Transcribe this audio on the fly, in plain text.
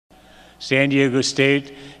San Diego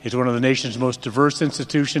State is one of the nation's most diverse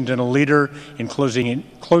institutions and a leader in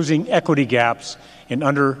closing equity gaps in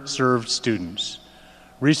underserved students.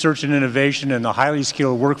 Research and innovation and the highly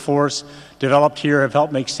skilled workforce developed here have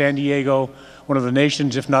helped make San Diego one of the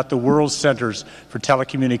nation's, if not the world's, centers for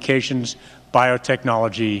telecommunications,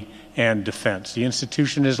 biotechnology, and defense. The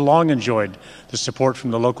institution has long enjoyed the support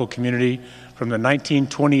from the local community, from the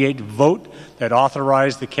 1928 vote that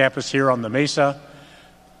authorized the campus here on the Mesa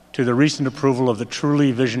to the recent approval of the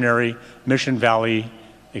truly visionary Mission Valley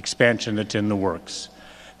expansion that's in the works.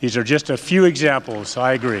 These are just a few examples,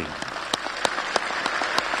 I agree.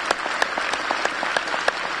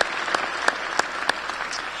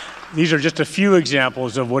 These are just a few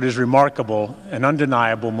examples of what is remarkable and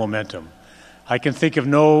undeniable momentum. I can think of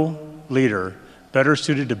no leader better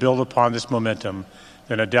suited to build upon this momentum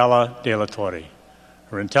than Adela de la Torre.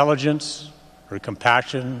 Her intelligence, her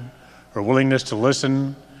compassion, her willingness to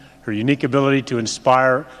listen, her unique ability to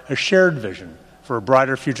inspire a shared vision for a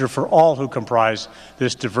brighter future for all who comprise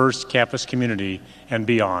this diverse campus community and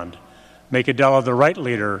beyond make Adela the right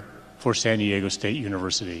leader for San Diego State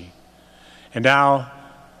University. And now,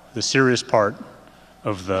 the serious part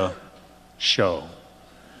of the show.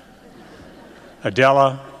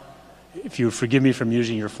 Adela, if you forgive me from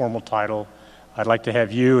using your formal title, I'd like to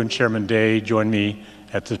have you and Chairman Day join me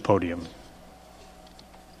at the podium.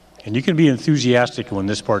 And you can be enthusiastic when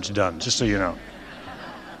this part's done, just so you know.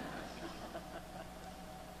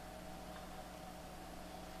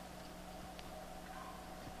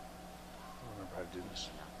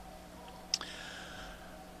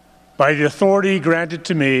 By the authority granted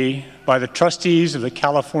to me by the trustees of the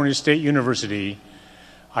California State University,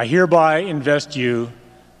 I hereby invest you,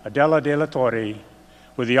 Adela de la Torre,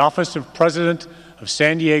 with the office of President of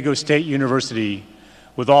San Diego State University,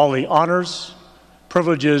 with all the honors,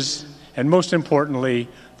 privileges, and most importantly,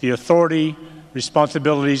 the authority,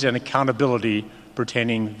 responsibilities, and accountability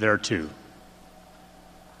pertaining thereto.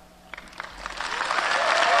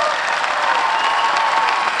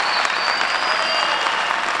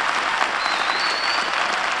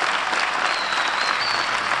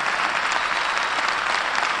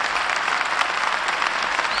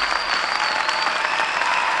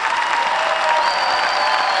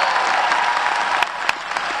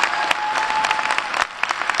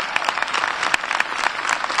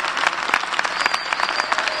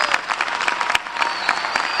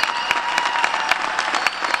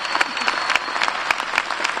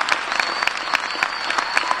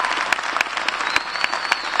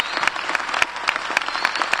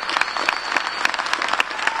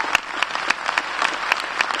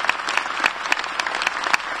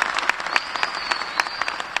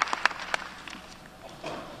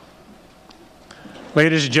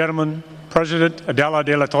 Ladies and gentlemen, President Adela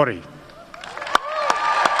de la Torre.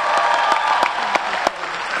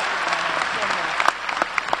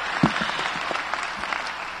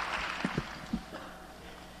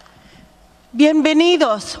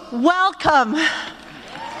 Bienvenidos. Welcome.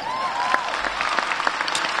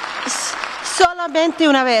 Solamente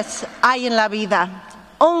una vez hay en la vida.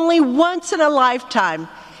 Only once in a lifetime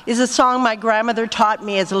is a song my grandmother taught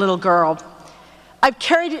me as a little girl. I've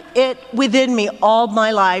carried it within me all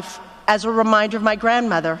my life as a reminder of my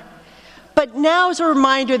grandmother. But now as a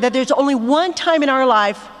reminder that there's only one time in our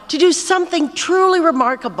life to do something truly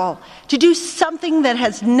remarkable, to do something that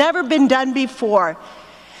has never been done before,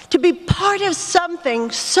 to be part of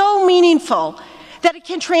something so meaningful that it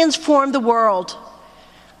can transform the world.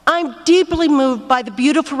 I'm deeply moved by the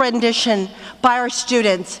beautiful rendition by our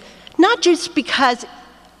students, not just because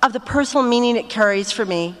of the personal meaning it carries for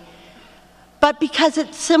me, but because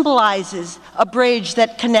it symbolizes a bridge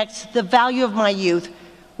that connects the value of my youth,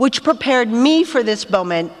 which prepared me for this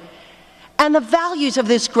moment, and the values of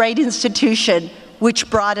this great institution,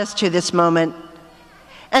 which brought us to this moment.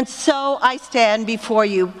 And so I stand before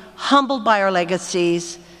you, humbled by our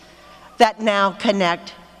legacies that now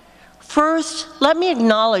connect. First, let me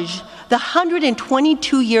acknowledge the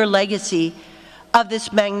 122-year legacy of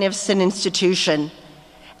this magnificent institution,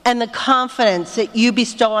 and the confidence that you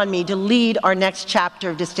bestow on me to lead our next chapter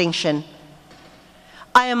of distinction.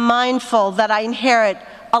 I am mindful that I inherit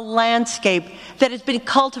a landscape that has been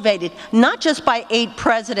cultivated not just by 8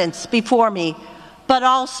 presidents before me, but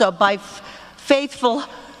also by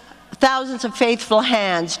thousands of faithful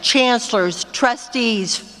hands, chancellors,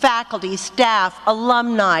 trustees, faculty, staff,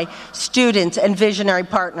 alumni, students, and visionary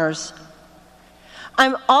partners.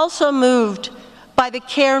 I'm also moved by the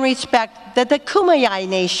care and respect that the Kumeyaay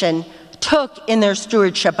Nation took in their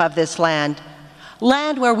stewardship of this land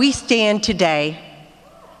where we stand today.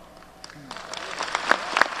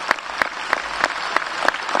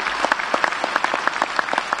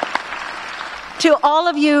 To all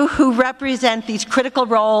of you who represent these critical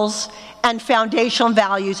roles and foundational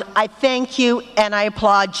values, I thank you and I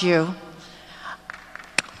applaud you.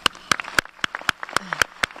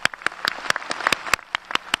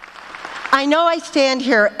 I know I stand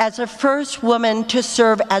here as the first woman to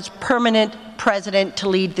serve as permanent president to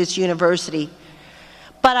lead this university,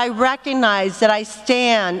 but I recognize that I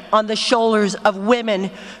stand on the shoulders of women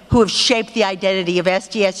who have shaped the identity of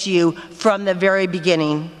SDSU from the very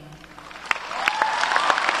beginning.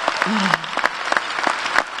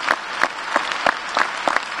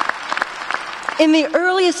 In the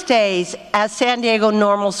earliest days at San Diego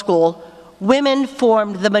Normal School, women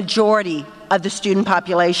formed the majority of the student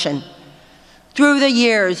population. Through the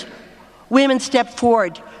years, women stepped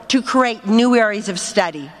forward to create new areas of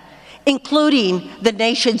study, including the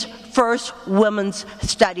nation's first women's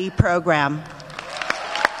study program.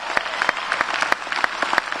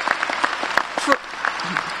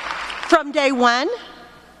 From day one,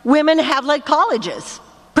 women have led colleges,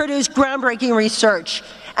 produced groundbreaking research,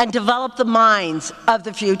 and developed the minds of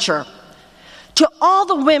the future. To all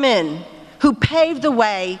the women who paved the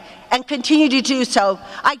way and continue to do so,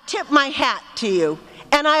 I tip my hat to you,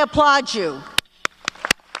 and I applaud you.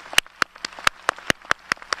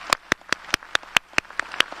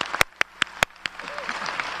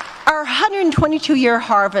 Our 122-year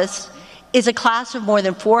harvest is a class of more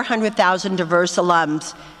than 400,000 diverse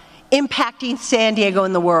alums, impacting San Diego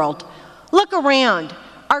and the world. Look around.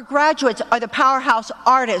 Our graduates are the powerhouse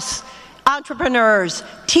artists, entrepreneurs,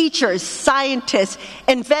 teachers, scientists,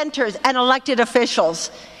 inventors, and elected officials,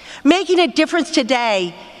 making a difference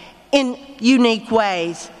today in unique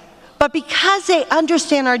ways. But because they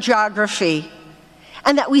understand our geography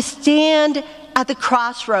and that we stand at the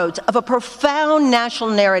crossroads of a profound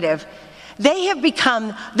national narrative, they have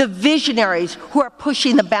become the visionaries who are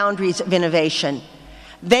pushing the boundaries of innovation.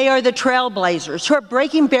 They are the trailblazers who are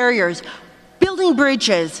breaking barriers, building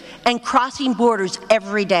bridges, and crossing borders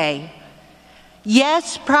every day.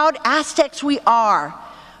 Yes, proud Aztecs we are,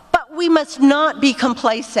 but we must not be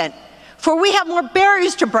complacent, for we have more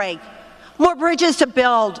barriers to break, more bridges to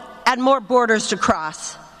build, and more borders to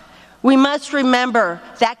cross. We must remember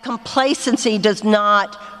that complacency does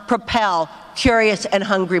not propel curious and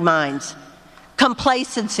hungry minds.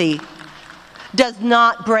 Complacency does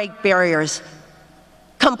not break barriers.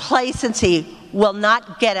 Complacency will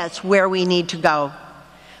not get us where we need to go.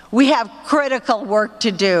 We have critical work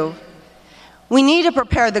to do. We need to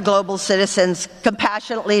prepare the global citizens,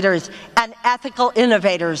 compassionate leaders, and ethical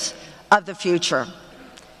innovators of the future.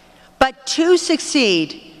 But to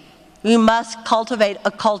succeed, we must cultivate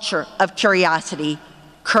a culture of curiosity,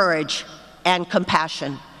 courage, and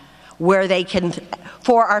compassion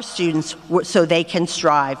for our students so they can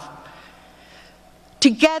strive.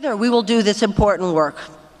 Together, we will do this important work.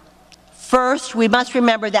 First, we must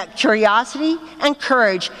remember that curiosity and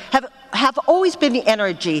courage have always been the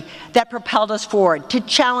energy that propelled us forward to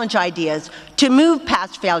challenge ideas, to move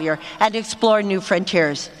past failure, and to explore new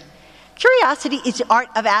frontiers. Curiosity is the art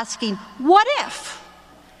of asking, what if?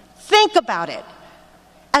 Think about it.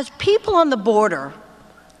 As people on the border,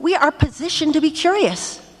 we are positioned to be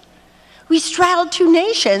curious. We straddle two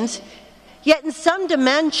nations, yet in some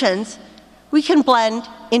dimensions, we can blend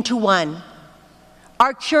into one.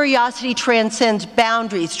 Our curiosity transcends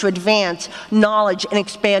boundaries to advance knowledge and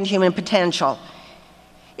expand human potential.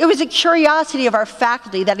 It was a curiosity of our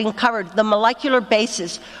faculty that uncovered the molecular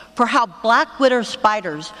basis for how black widow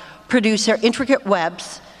spiders produce their intricate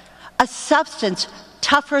webs, a substance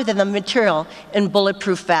tougher than the material in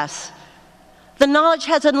bulletproof vests. The knowledge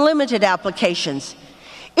has unlimited applications.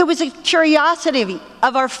 It was a curiosity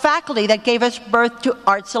of our faculty that gave us birth to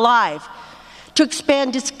Arts Alive, to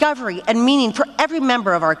expand discovery and meaning for every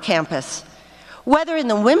member of our campus. Whether in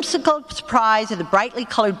the whimsical surprise of the brightly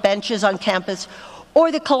colored benches on campus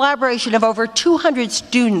or the collaboration of over 200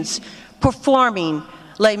 students performing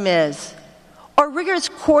Les Mis, or rigorous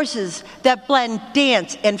courses that blend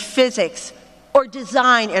dance and physics or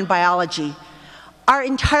design and biology, our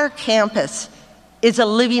entire campus is a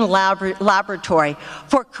living laboratory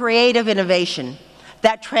for creative innovation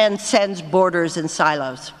that transcends borders and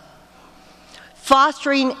silos.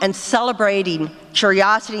 Fostering and celebrating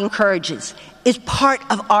curiosity and courage is part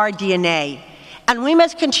of our DNA, and we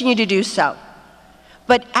must continue to do so.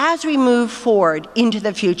 But as we move forward into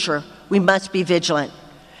the future, we must be vigilant,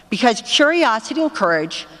 because curiosity and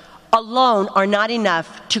courage alone are not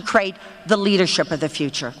enough to create the leadership of the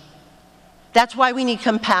future. That's why we need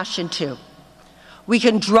compassion too. We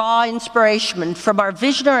can draw inspiration from our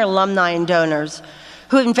visionary alumni and donors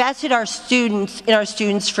who invested in our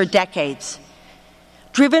students for decades.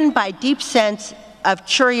 Driven by a deep sense of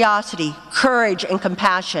curiosity, courage, and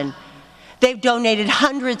compassion. They've donated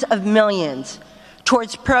hundreds of millions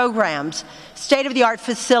towards programs, state-of-the-art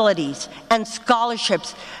facilities, and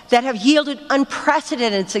scholarships that have yielded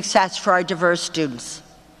unprecedented success for our diverse students.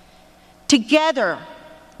 Together,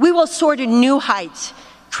 we will soar to new heights,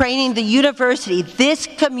 training the university this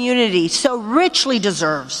community so richly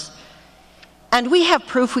deserves. And we have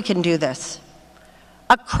proof we can do this.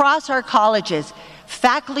 Across our colleges,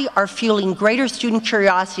 faculty are fueling greater student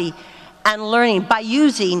curiosity and learning by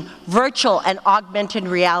using virtual and augmented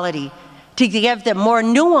reality to give them more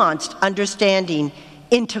nuanced understanding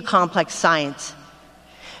into complex science.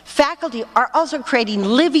 Faculty are also creating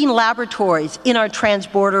living laboratories in our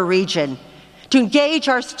transborder region to engage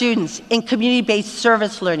our students in community-based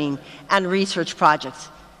service learning and research projects.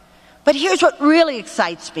 But here's what really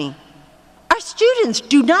excites me. Our students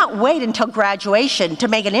do not wait until graduation to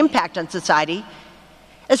make an impact on society.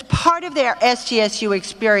 As part of their SDSU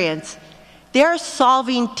experience, they're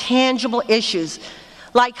solving tangible issues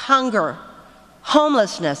like hunger,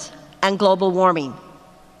 homelessness, and global warming.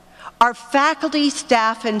 Our faculty,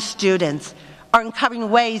 staff, and students are uncovering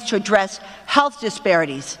ways to address health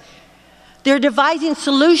disparities. They're devising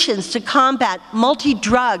solutions to combat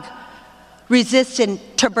multi-drug resistant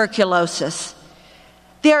tuberculosis.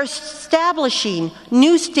 They're establishing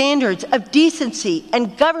new standards of decency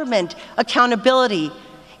and government accountability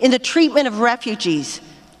in the treatment of refugees,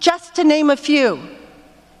 just to name a few.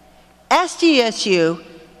 SDSU,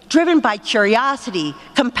 driven by curiosity,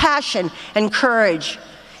 compassion, and courage,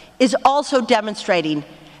 is also demonstrating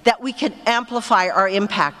that we can amplify our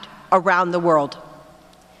impact around the world.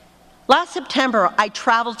 Last September, I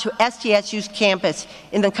traveled to SDSU's campus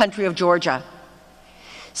in the country of Georgia.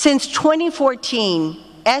 Since 2014,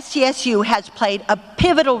 SDSU has played a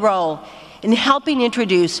pivotal role in helping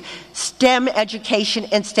introduce STEM education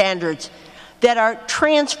and standards that are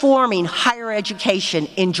transforming higher education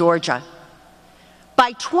in Georgia.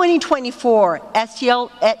 By 2024,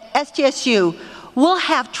 SDSU will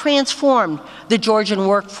have transformed the Georgian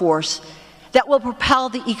workforce that will propel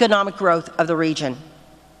the economic growth of the region.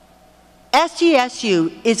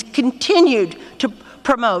 SDSU is continued to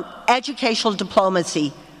promote educational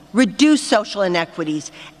diplomacy, reduce social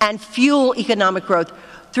inequities, and fuel economic growth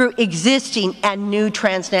through existing and new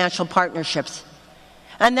transnational partnerships.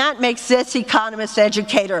 And that makes this economist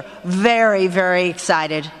educator very, very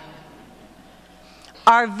excited.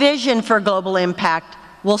 Our vision for global impact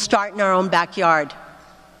will start in our own backyard.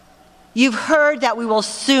 You've heard that we will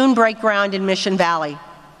soon break ground in Mission Valley.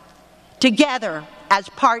 Together, as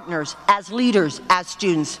partners, as leaders, as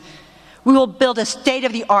students, we will build a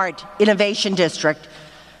state-of-the-art innovation district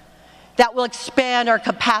that will expand our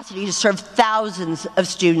capacity to serve thousands of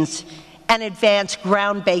students and advance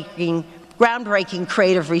groundbreaking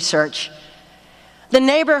creative research. The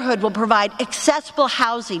neighborhood will provide accessible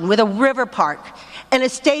housing with a river park and a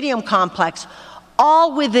stadium complex,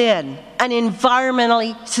 all within an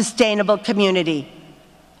environmentally sustainable community,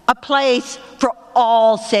 a place for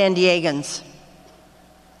all San Diegans.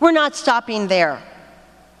 We're not stopping there.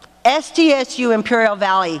 SDSU Imperial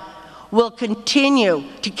Valley will continue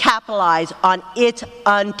to capitalize on its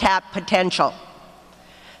untapped potential.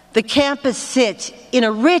 The campus sits in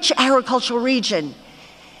a rich agricultural region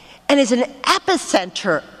and is an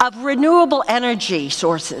epicenter of renewable energy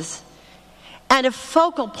sources and a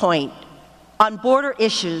focal point on border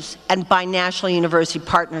issues and binational university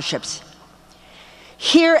partnerships.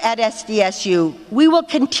 Here at SDSU, we will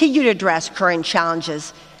continue to address current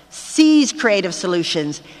challenges, seize creative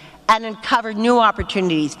solutions, and uncover new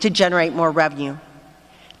opportunities to generate more revenue.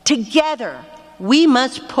 Together, we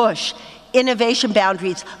must push innovation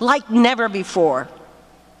boundaries like never before.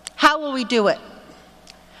 How will we do it?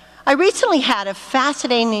 I recently had a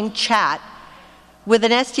fascinating chat with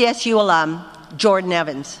an SDSU alum, Jordan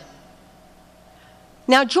Evans.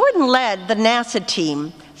 Now, Jordan led the NASA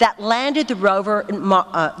team that landed the rover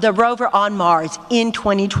on Mars in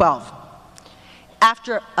 2012,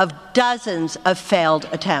 after of dozens of failed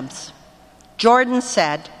attempts. Jordan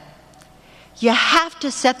said, "You have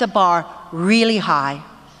to set the bar really high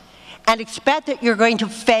and expect that you're going to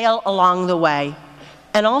fail along the way,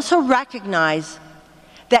 and also recognize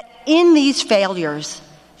that in these failures,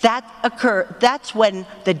 that's when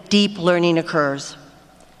the deep learning occurs."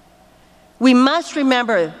 We must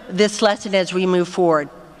remember this lesson as we move forward,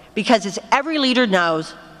 because as every leader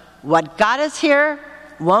knows, what got us here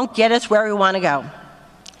won't get us where we want to go.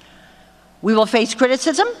 We will face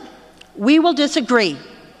criticism, we will disagree,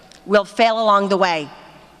 we'll fail along the way.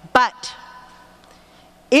 But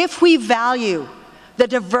if we value the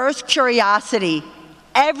diverse curiosity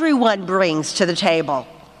everyone brings to the table,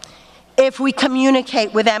 if we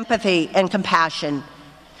communicate with empathy and compassion,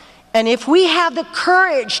 and if we have the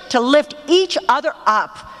courage to lift each other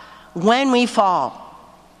up when we fall,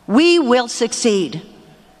 we will succeed.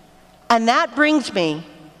 And that brings me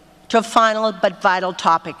to a final but vital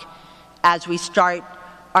topic as we start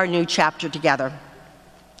our new chapter together.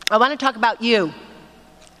 I want to talk about you,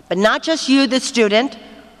 but not just you, the student,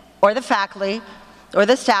 or the faculty, or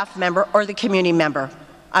the staff member, or the community member.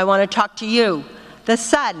 I want to talk to you, the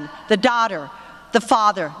son, the daughter, the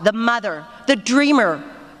father, the mother, the dreamer,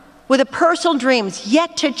 with the personal dreams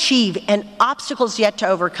yet to achieve and obstacles yet to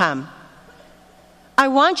overcome. I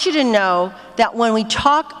want you to know that when we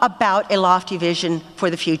talk about a lofty vision for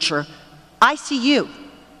the future, I see you.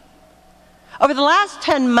 Over the last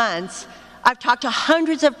 10 months, I've talked to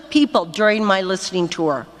hundreds of people during my listening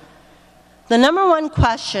tour. The number one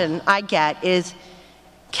question I get is,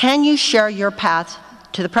 can you share your path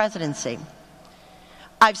to the presidency?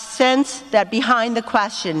 I've sensed that behind the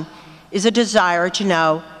question is a desire to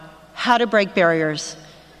know how to break barriers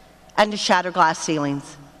and to shatter glass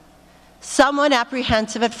ceilings. Somewhat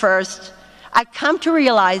apprehensive at first, I've come to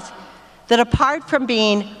realize that apart from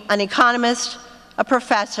being an economist, a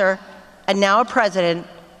professor, and now a president,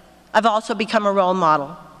 I've also become a role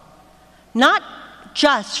model. Not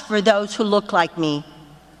just for those who look like me,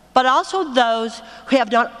 but also those who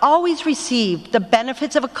have not always received the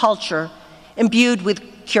benefits of a culture imbued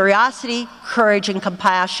with curiosity, courage, and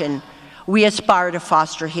compassion we aspire to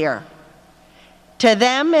foster here. To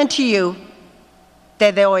them and to you,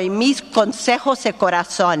 te doy mis consejos de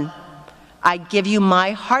corazón. I give you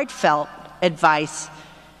my heartfelt advice,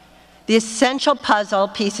 the essential puzzle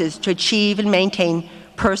pieces to achieve and maintain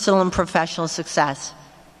personal and professional success.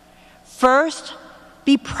 First,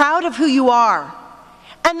 be proud of who you are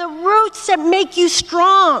and the roots that make you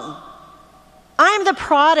strong. I'm the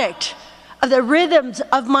product of the rhythms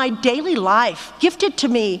of my daily life, gifted to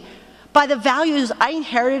me by the values I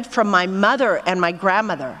inherited from my mother and my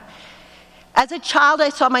grandmother. As a child, I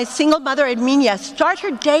saw my single mother, Herminia, start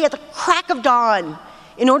her day at the crack of dawn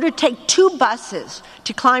in order to take 2 buses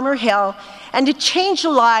to climb her hill and to change the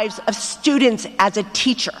lives of students as a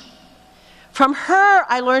teacher. From her,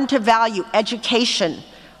 I learned to value education,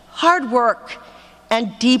 hard work,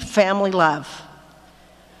 and deep family love.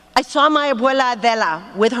 I saw my abuela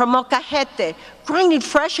Adela with her molcajete, grinding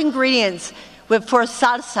fresh ingredients for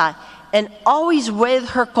salsa, and always with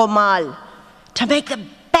her comal to make the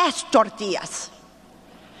best tortillas.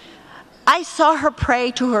 I saw her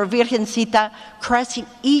pray to her Virgencita, caressing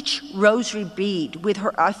each rosary bead with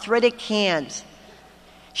her arthritic hands.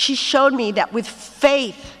 She showed me that with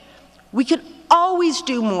faith, we could always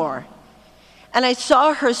do more. And I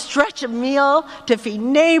saw her stretch a meal to feed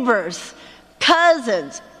neighbors,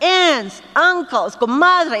 cousins, aunts, uncles,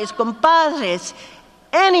 comadres, compadres,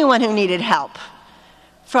 anyone who needed help.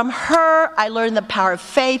 From her, I learned the power of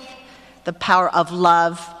faith, the power of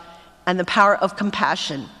love, and the power of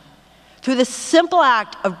compassion through the simple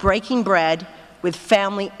act of breaking bread with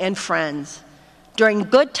family and friends during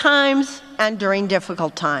good times and during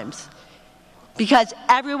difficult times. Because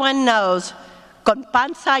everyone knows, con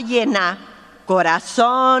panza llena,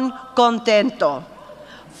 corazón contento.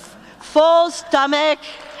 Full stomach,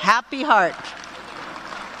 happy heart.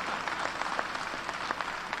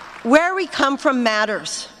 Where we come from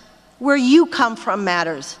matters. Where you come from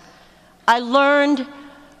matters. I learned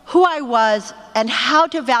who I was and how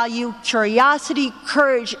to value curiosity,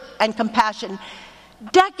 courage, and compassion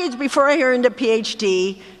decades before I earned a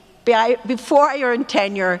PhD, before I earned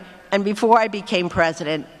tenure, and before I became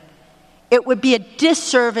president. It would be a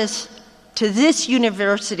disservice to this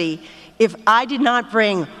university if I did not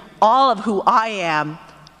bring all of who I am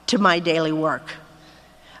to my daily work.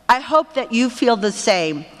 I hope that you feel the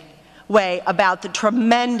same way about the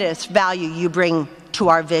tremendous value you bring to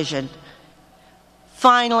our vision.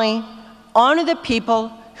 Finally, honor the people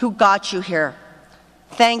who got you here.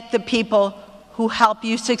 Thank the people who help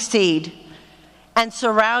you succeed. And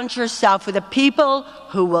surround yourself with the people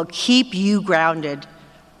who will keep you grounded.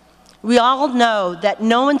 We all know that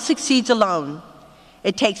no one succeeds alone.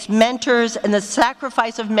 It takes mentors and the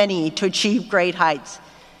sacrifice of many to achieve great heights.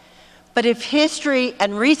 But if history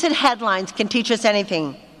and recent headlines can teach us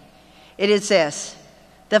anything, it is this: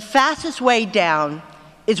 the fastest way down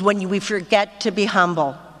is when we forget to be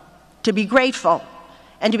humble, to be grateful,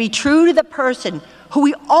 and to be true to the person who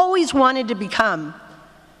we always wanted to become.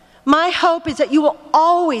 My hope is that you will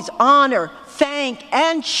always honor, thank,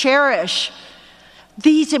 and cherish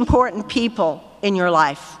these important people in your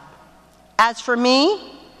life. As for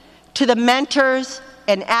me, to the mentors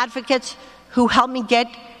and advocates who helped me get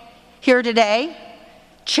here today,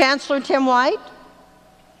 Chancellor Tim White,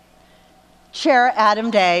 Chair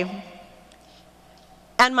Adam Day,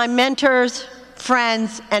 and my mentors,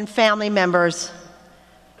 friends, and family members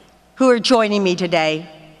who are joining me today,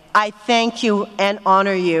 I thank you and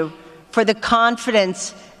honor you for the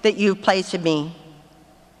confidence that you've placed in me.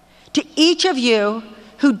 To each of you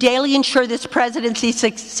who daily ensure this presidency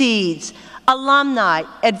succeeds, alumni,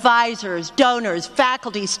 advisors, donors,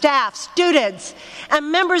 faculty, staff, students,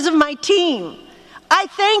 and members of my team, I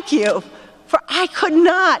thank you, for I could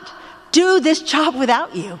not do this job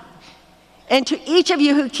without you. And to each of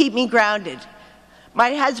you who keep me grounded,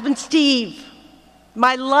 my husband Steve,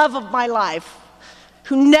 my love of my life,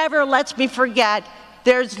 who never lets me forget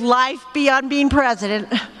there's life beyond being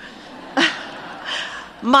president,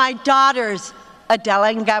 my daughters, Adela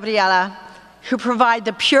and Gabriela, who provide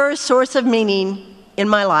the purest source of meaning in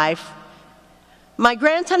my life, my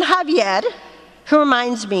grandson Javier, who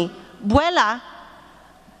reminds me, Abuela,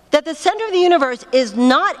 that the center of the universe is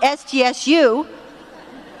not SDSU,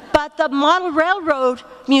 but the Model Railroad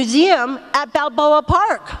Museum at Balboa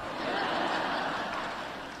Park.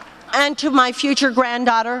 And to my future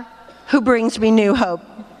granddaughter, who brings me new hope.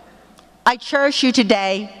 I cherish you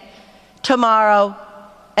today, tomorrow,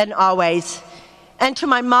 and always. And to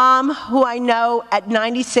my mom, who I know at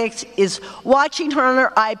 96 is watching her on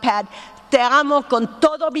her iPad, te amo con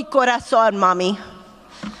todo mi corazón, Mommy.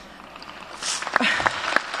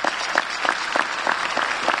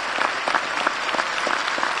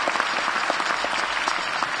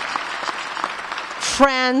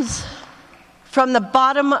 Friends, from the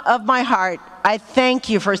bottom of my heart, I thank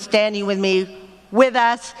you for standing with me, with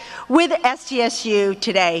us, with SDSU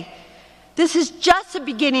today. This is just the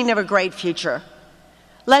beginning of a great future.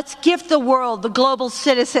 Let's gift the world the global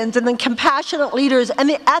citizens and the compassionate leaders and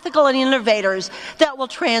the ethical and innovators that will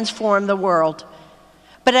transform the world.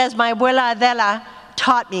 But as my abuela Adela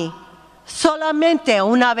taught me, solamente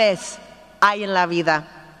una vez hay en la vida.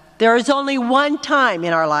 There is only one time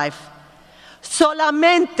in our life,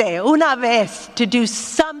 solamente una vez, to do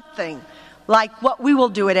something like what we will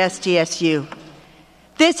do at SDSU.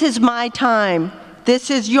 This is my time.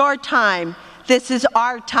 This is your time. This is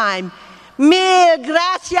our time. Mil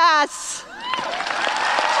gracias.